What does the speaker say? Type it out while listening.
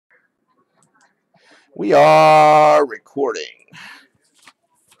We are recording.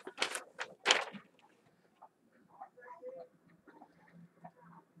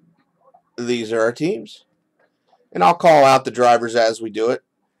 These are our teams. And I'll call out the drivers as we do it.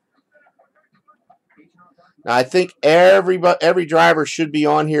 Now, I think every driver should be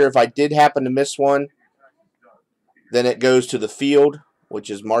on here. If I did happen to miss one, then it goes to the field, which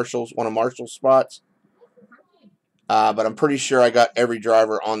is Marshall's, one of Marshall's spots. But I'm pretty sure I got every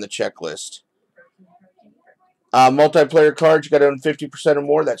driver on the checklist. Multiplayer cards, you got to own 50% or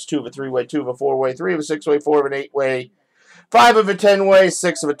more. That's 2 of a 3-way, 2 of a 4-way, 3 of a 6-way, 4 of an 8-way, 5 of a 10-way,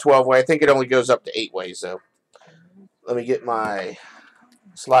 6 of a 12-way. I think it only goes up to 8 ways, though. Let me get my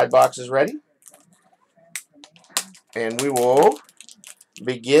slide boxes ready. And we will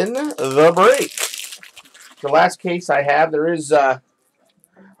begin the break. The last case I have, there is, I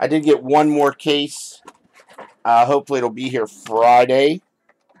did get one more case. Hopefully it'll be here Friday.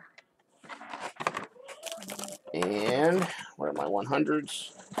 And where are my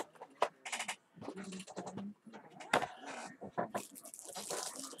 100s?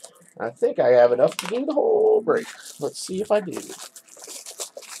 I think I have enough to do the whole break. Let's see if I do.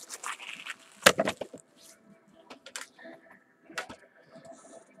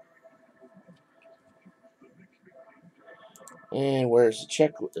 And where's the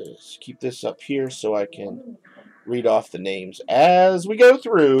checklist? Keep this up here so I can read off the names as we go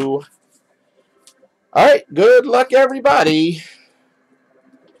through. All right, good luck, everybody.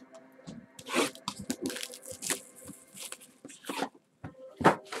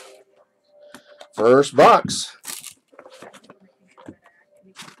 First box.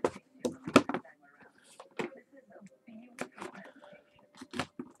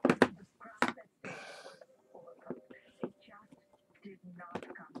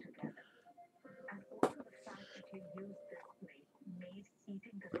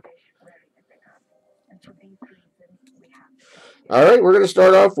 All right, we're going to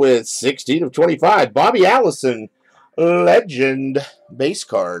start off with 16 of 25. Bobby Allison, Legend base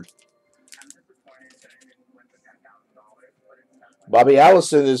card. Bobby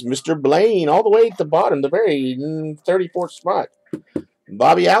Allison is Mr. Blaine all the way at the bottom, the very 34th spot.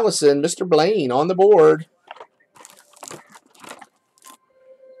 Bobby Allison, Mr. Blaine on the board.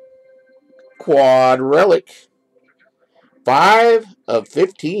 Quad Relic. 5 of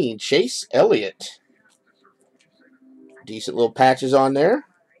 15, Chase Elliott. Decent little patches on there.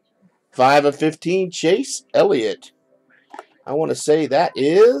 5 of 15, Chase Elliott. I want to say that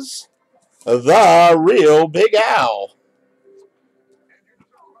is the real Big Al.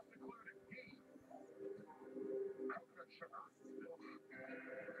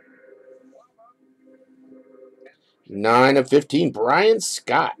 Nine of 15, Brian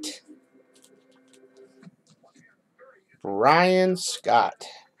Scott. Brian Scott.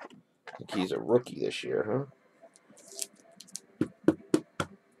 I think he's a rookie this year, huh?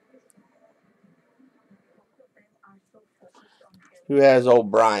 Who has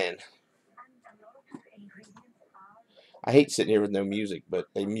old Brian? I hate sitting here with no music, but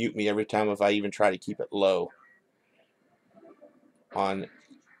they mute me every time if I even try to keep it low. On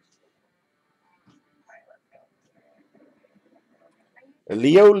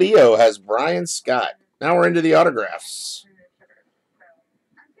Leo has Brian Scott. Now we're into the autographs.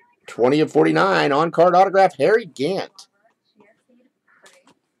 20 of 49, on-card autograph, Harry Gant.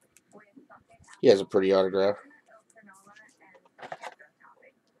 He has a pretty autograph.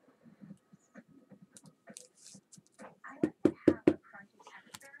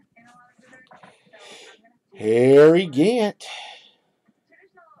 Harry Gant.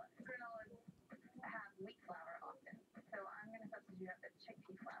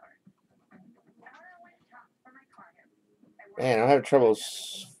 Man, I'm having trouble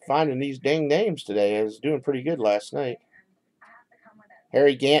finding these dang names today. I was doing pretty good last night.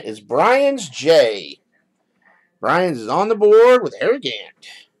 Harry Gant is Brian's J. Brian's is on the board with Harry Gant.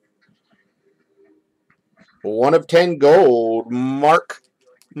 1 of 10 gold, Mark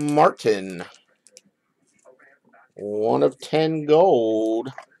Martin. 1 of 10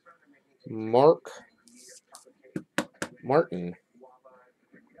 gold, Mark Martin.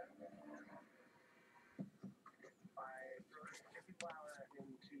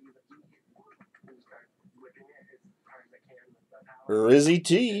 Rizzy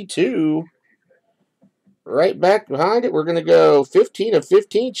T, 2. Right back behind it, we're going to go 15 of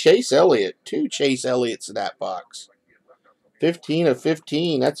 15, Chase Elliott. 2 Chase Elliott's in that box. 15 of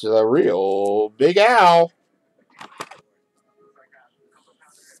 15, that's a real Big Al.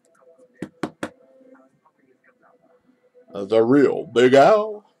 The real Big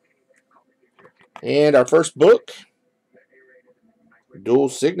Al. And our first book, dual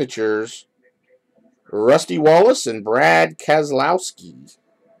signatures. Rusty Wallace and Brad Keselowski.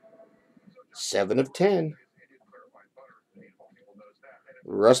 7 of 10.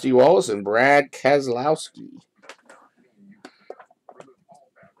 Rusty Wallace and Brad Keselowski.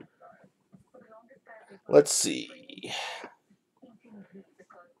 Let's see.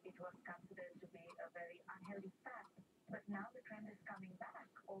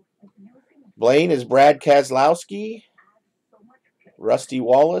 Blaine is Brad Keselowski. Rusty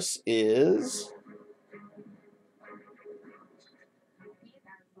Wallace is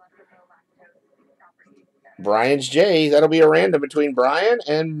Brian's J. That'll be a random between Brian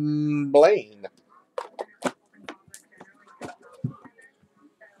and Blaine.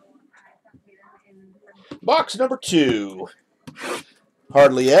 Box number 2.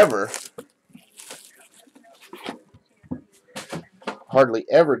 Hardly ever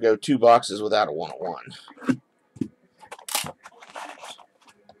go 2 boxes without a 101.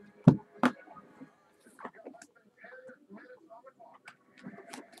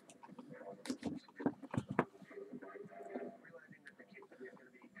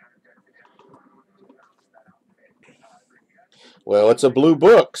 Well, it's a blue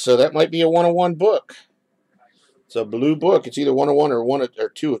book, so that might be a 101 book. It's a blue book. It's either 101 or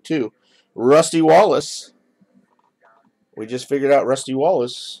 2 of 2. Rusty Wallace. We just figured out Rusty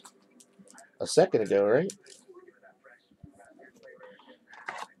Wallace a second ago, right?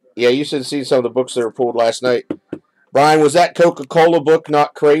 Yeah, you should have seen some of the books that were pulled last night. Brian, was that Coca-Cola book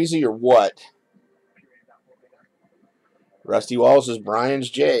not crazy or what? Rusty Wallace is Brian's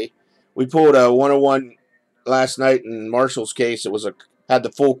J. We pulled a 101 last night in Marshall's case. It was had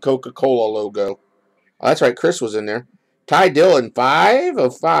the full Coca-Cola logo. Oh, that's right, Chris was in there. Ty Dillon, 5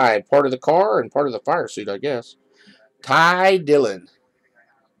 of 5. Part of the car and part of the fire suit, I guess. Ty Dillon.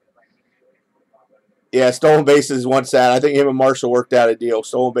 Yeah, Stolen Bases wants that. I think him and Marshall worked out a deal.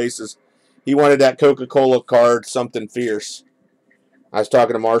 Stolen Bases. He wanted that Coca-Cola card, something fierce. I was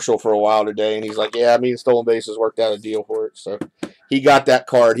talking to Marshall for a while today, and he's like, yeah, me and Stolen Bases worked out a deal for it. So he got that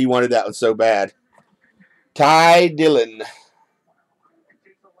card. He wanted that one so bad. Ty Dillon.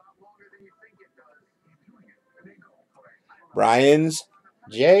 Brian's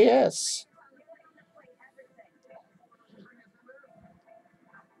JS.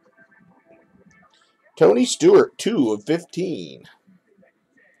 Tony Stewart, 2 of 15.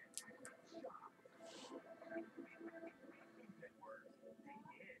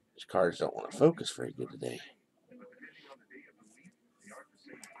 These cards don't want to focus very good today.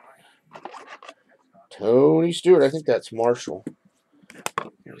 Tony Stewart, I think that's Marshall.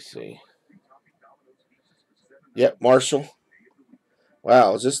 Let me see. Yep, Marshall.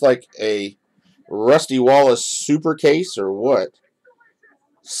 Wow, is this like a Rusty Wallace super case or what?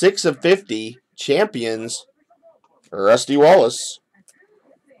 6 of 50. Champions. Rusty Wallace.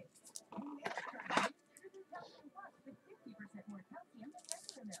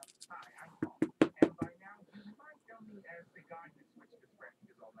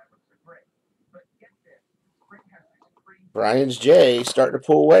 Brian's J starting to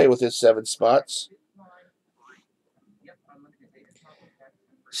pull away with his 7 spots.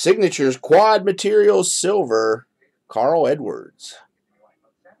 Signatures Quad Materials Silver. Carl Edwards.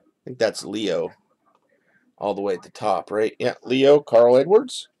 I think that's Leo. All the way at the top, right? Yeah, Leo, Carl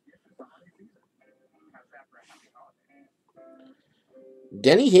Edwards.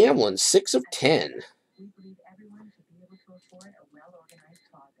 Denny Hamlin, 6 of 10.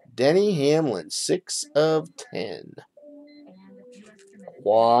 Denny Hamlin, 6 of 10.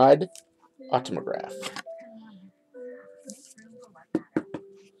 Quad autograph.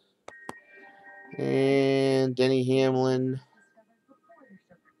 And Denny Hamlin.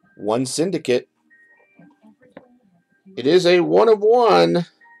 1 syndicate. It is a 1 of 1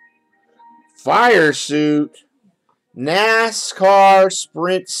 fire suit NASCAR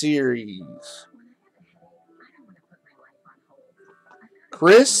Sprint Series.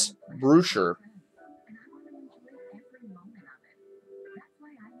 Chris Bruscher.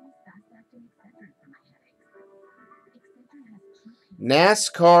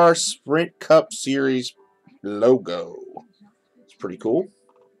 NASCAR Sprint Cup Series logo. It's pretty cool.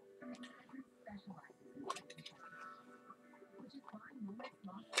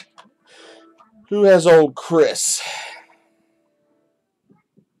 Who has old Chris?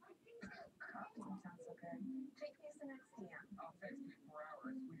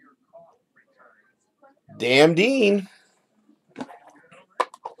 Damn Dean.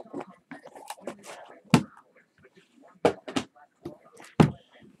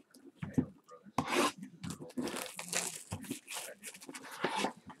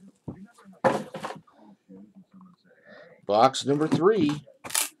 Box number 3.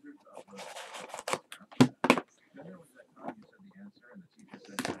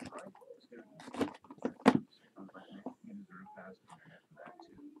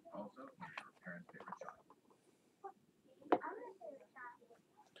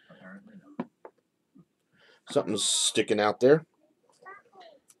 Something's sticking out there.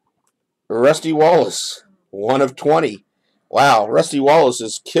 Rusty Wallace, 1 of 20. Wow, Rusty Wallace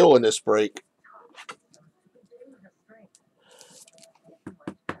is killing this break.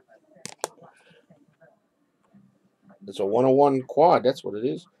 It's a 101 quad. That's what it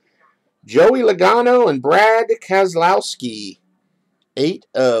is. Joey Logano and Brad Keselowski, 8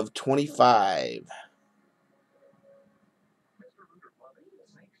 of 25.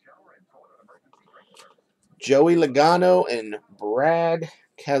 Joey Logano and Brad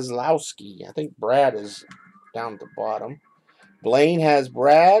Keselowski. I think Brad is down at the bottom. Blaine has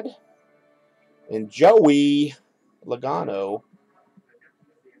Brad and Joey Logano.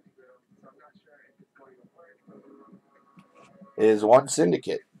 Is one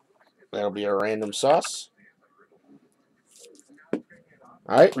syndicate. That'll be a random sauce. All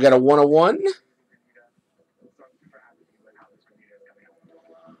right, we got a 101.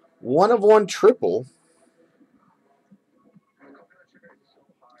 1 of 1 triple.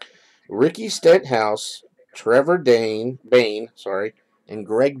 Ricky Stenhouse, Trevor Bain, and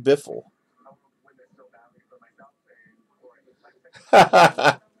Greg Biffle.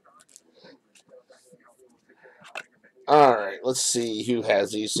 All right, let's see who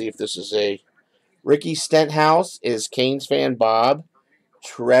has these. See if this is a Ricky Stenhouse is Canes fan Bob.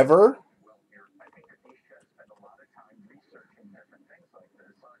 Trevor.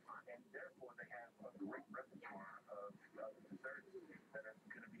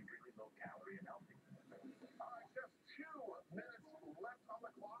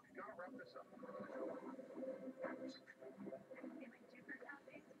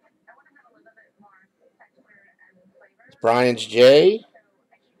 Brian's J.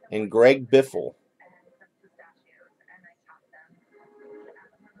 And Greg Biffle.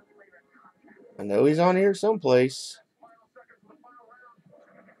 I know he's on here someplace.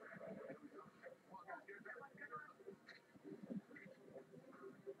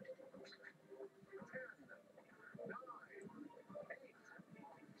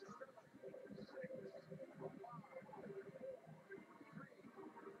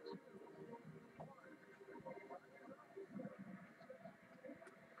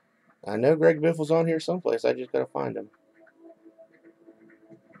 I know Greg Biffle's on here someplace. I just got to find him.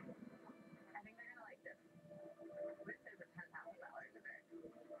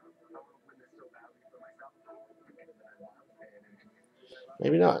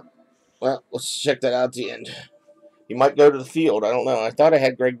 Maybe not. Well, let's check that out at the end. He might go to the field. I don't know. I thought I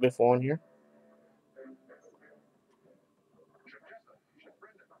had Greg Biffle on here.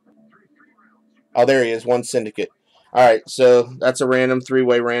 Oh, there he is. One syndicate. All right, so that's a random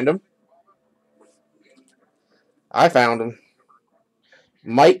 3-way random. I found him.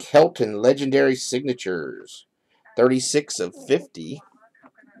 Mike Helton, Legendary Signatures. 36 of 50.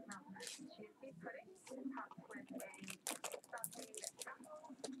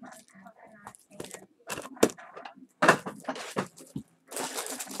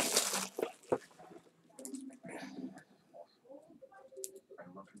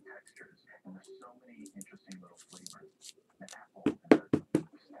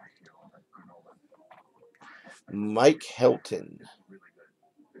 Mike Helton.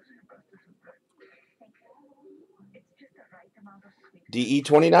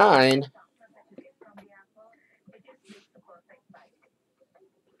 DE29.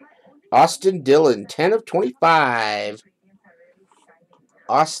 Austin Dillon, 10 of 25.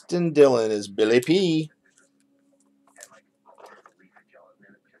 Austin Dillon is Billy P.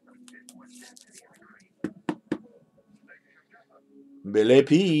 Billy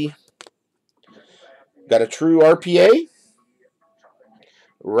P. Got a true RPA.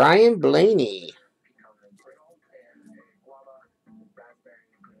 Ryan Blaney.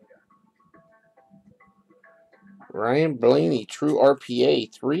 Ryan Blaney, true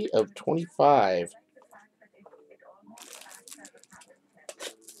RPA, 3 of 25.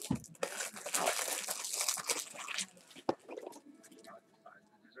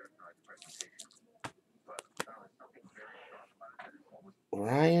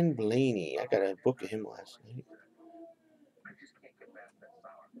 Ryan Blaney. I got a book of him last night.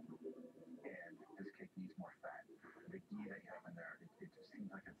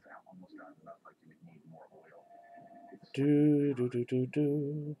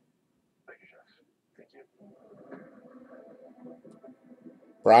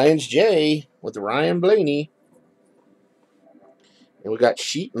 Brian's J with Ryan Blaney. And we got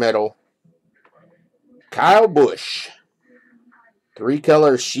sheet metal. Kyle Busch.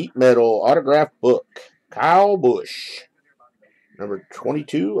 3-color sheet metal autograph book. Kyle Busch. Number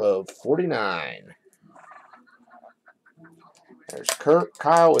 22 of 49. There's Kurt.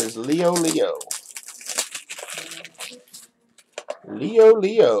 Kyle is Leo.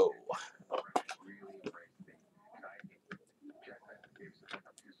 Leo.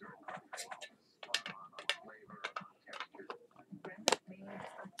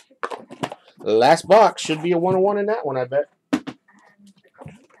 The last box should be a 101 in that one, I bet.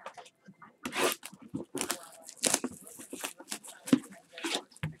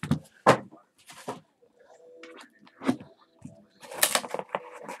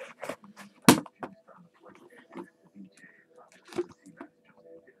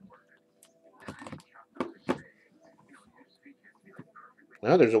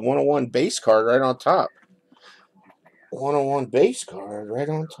 Now there's a 101 base card right on top. 101 base card right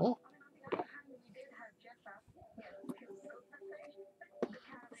on top.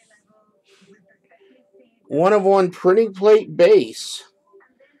 101 printing plate base.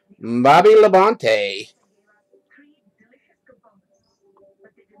 Bobby Labonte.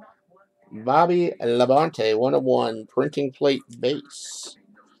 Bobby Labonte, 101 printing plate base.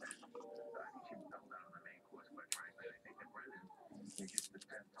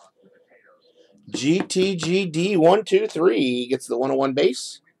 GTGD 123 gets the 101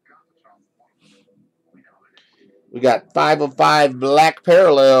 base. We got 5 of 5 black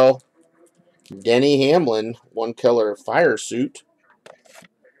parallel. Denny Hamlin, 1 color fire suit.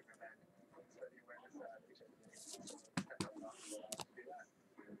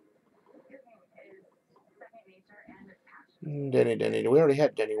 Denny. We already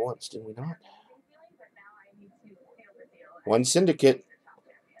had Denny once, did we not? 1 syndicate.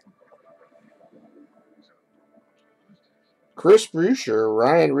 Chris Bruscher,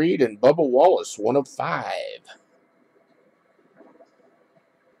 Ryan Reed, and Bubba Wallace, 1 of 5.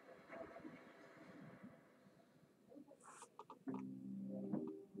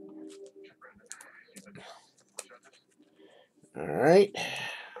 All right.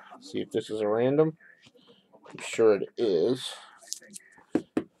 See if this is a random. I'm sure it is.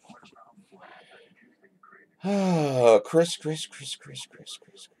 Chris.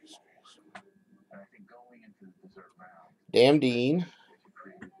 Damn Dean.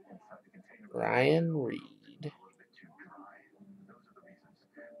 Ryan Reed.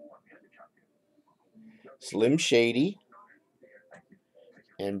 Slim Shady.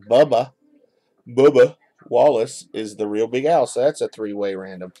 And Bubba Wallace is the real Big Al. So that's a 3-way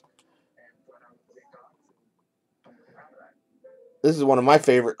random. This is one of my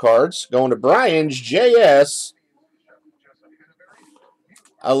favorite cards. Going to Brian's JS.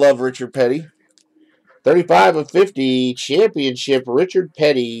 I love Richard Petty. 35 of 50 championship Richard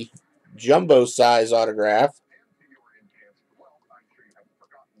Petty jumbo size autograph.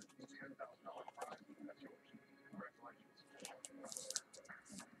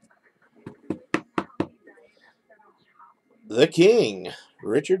 The King,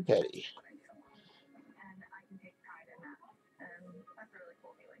 Richard Petty.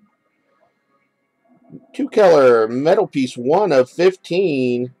 Two color metal piece 1 of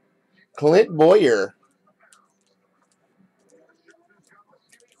 15. Clint Boyer.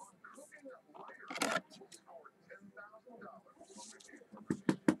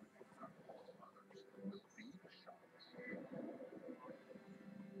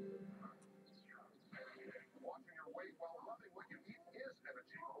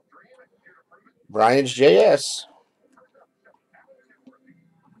 Brian's JS.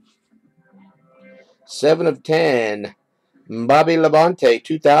 7 of 10. Bobby Labonte,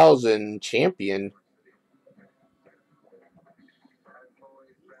 2000 champion.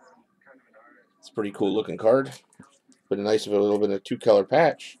 It's a pretty cool looking card. But nice of a little bit of 2-color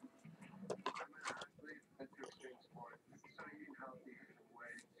patch.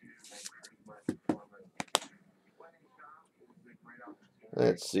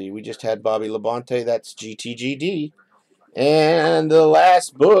 Let's see. We just had Bobby Labonte. That's GTGD. And the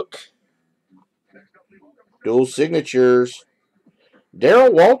last book. Dual signatures. Darrell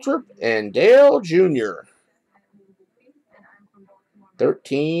Waltrip and Dale Jr.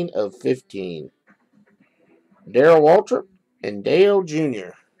 13 of 15. Darrell Waltrip and Dale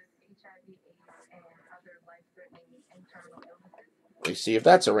Jr. Let's see if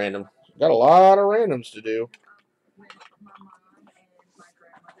that's a random. Got a lot of randoms to do.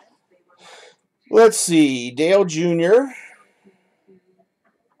 Let's see. Dale Jr.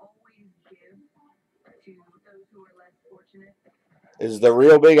 is the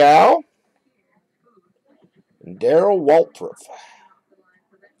real Big Al. And Darrell Waltrip.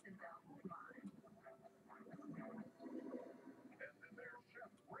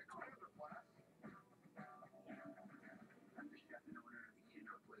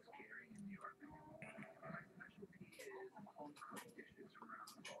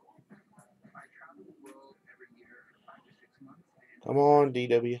 Come on,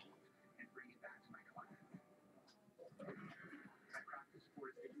 DW.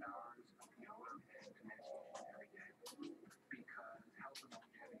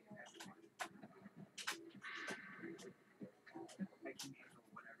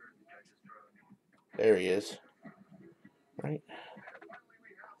 There he is. Right.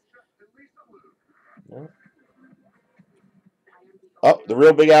 No. Oh, the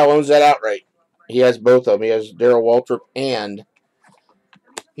real Big Al owns that outright. He has both of them. He has Darrell Waltrip and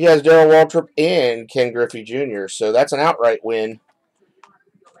Ken Griffey Jr. So that's an outright win.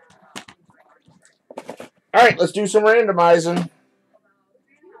 All right, let's do some randomizing.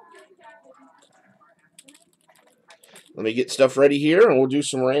 Let me get stuff ready here, and we'll do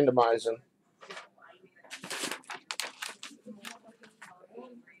some randomizing.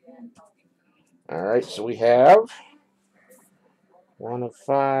 All right, so we have 1 of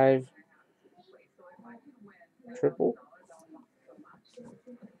 5 triple,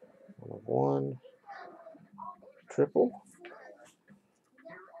 1 of 1 triple,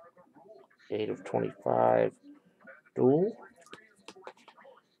 8 of 25 dual,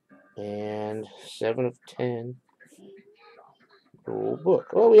 and 7 of 10 dual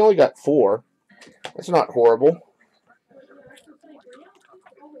book. Well, we only got 4. That's not horrible.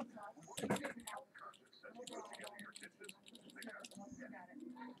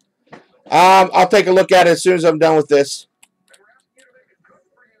 I'll take a look at it as soon as I'm done with this.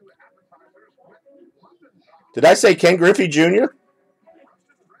 Did I say Ken Griffey Jr.?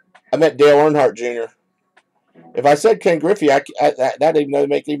 I meant Dale Earnhardt Jr. If I said Ken Griffey, that didn't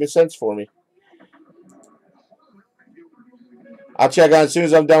make even sense for me. I'll check on it as soon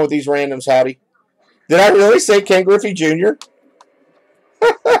as I'm done with these randoms, Howdy. Did I really say Ken Griffey Jr.?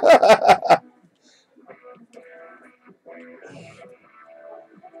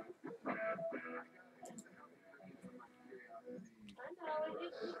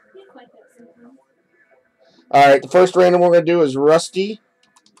 All right, the first random we're going to do is Rusty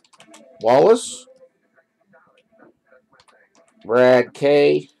Wallace, Brad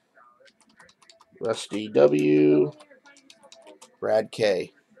K, Rusty W, Brad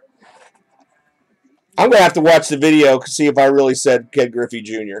K. I'm going to have to watch the video to see if I really said Ken Griffey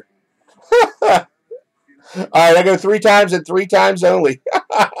Jr. All right, I go 3 times and 3 times only.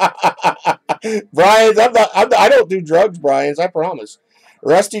 Brian's, I don't do drugs, Brian's, I promise.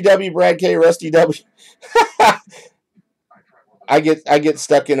 Rusty W, Brad K, Rusty W. I get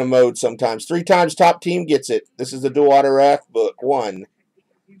stuck in a mode sometimes. 3 times top team gets it. This is the dual autograph book. 1,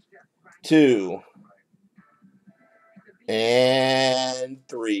 2, and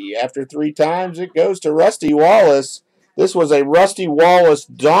 3. After 3 times, it goes to Rusty Wallace. This was a Rusty Wallace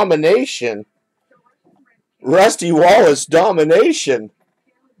domination. Rusty Wallace domination.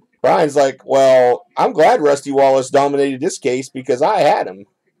 Brian's like, well, I'm glad Rusty Wallace dominated this case because I had him.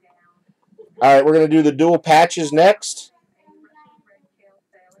 All right, we're going to do the dual patches next.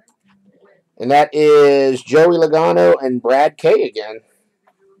 And that is Joey Logano and Brad K again.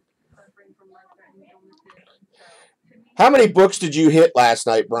 How many books did you hit last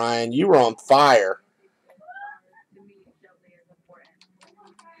night, Brian? You were on fire.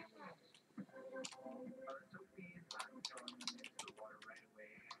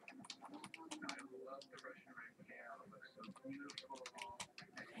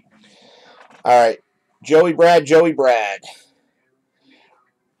 All right. Joey Brad.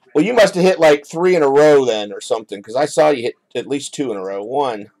 Well, you must have hit like 3 in a row then or something, because I saw you hit at least 2 in a row.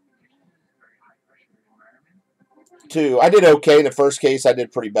 1, 2. I did okay in the first case. I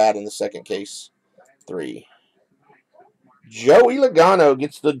did pretty bad in the second case. 3. Joey Logano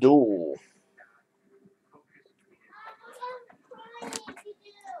gets the duel.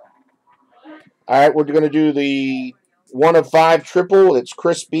 All right, we're going to do the 1 of 5 triple. It's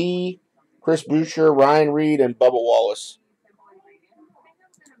Chris B, Chris Boucher, Ryan Reed, and Bubba Wallace.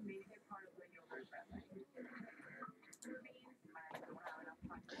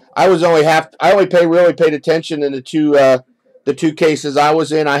 I only really paid attention in the two cases I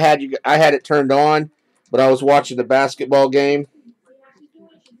was in. I had it turned on, but I was watching the basketball game.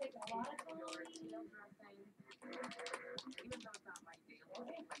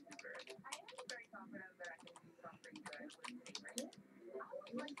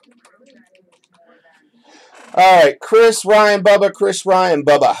 All right, Chris, Ryan,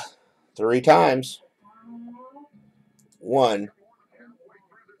 Bubba. 3 times. 1.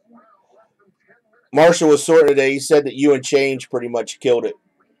 Marshall was sorting today. He said that you and Change pretty much killed it.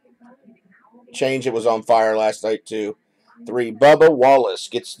 Change, it was on fire last night too. 3. Bubba Wallace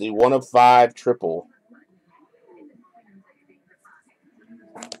gets the 1 of 5 triple.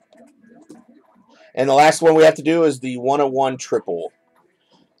 And the last one we have to do is the 101 triple.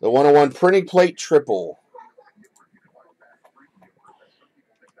 The 101 printing plate triple.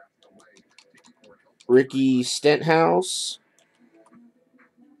 Ricky Stenhouse.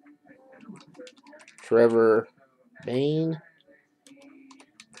 Trevor Bayne.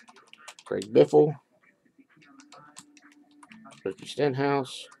 Greg Biffle. Ricky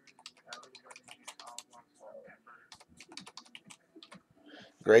Stenhouse.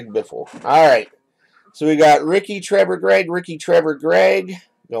 Greg Biffle. All right. So we got Ricky, Trevor, Greg, Ricky, Trevor, Greg.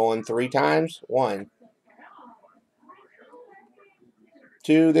 Going 3 times. 1,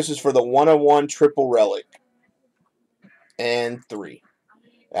 2. This is for the 101 triple relic. And 3.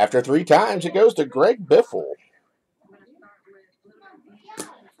 After 3 times, it goes to Greg Biffle.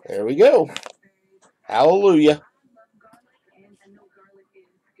 There we go. Hallelujah.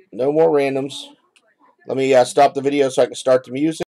 No more randoms. Let me stop the video so I can start the music.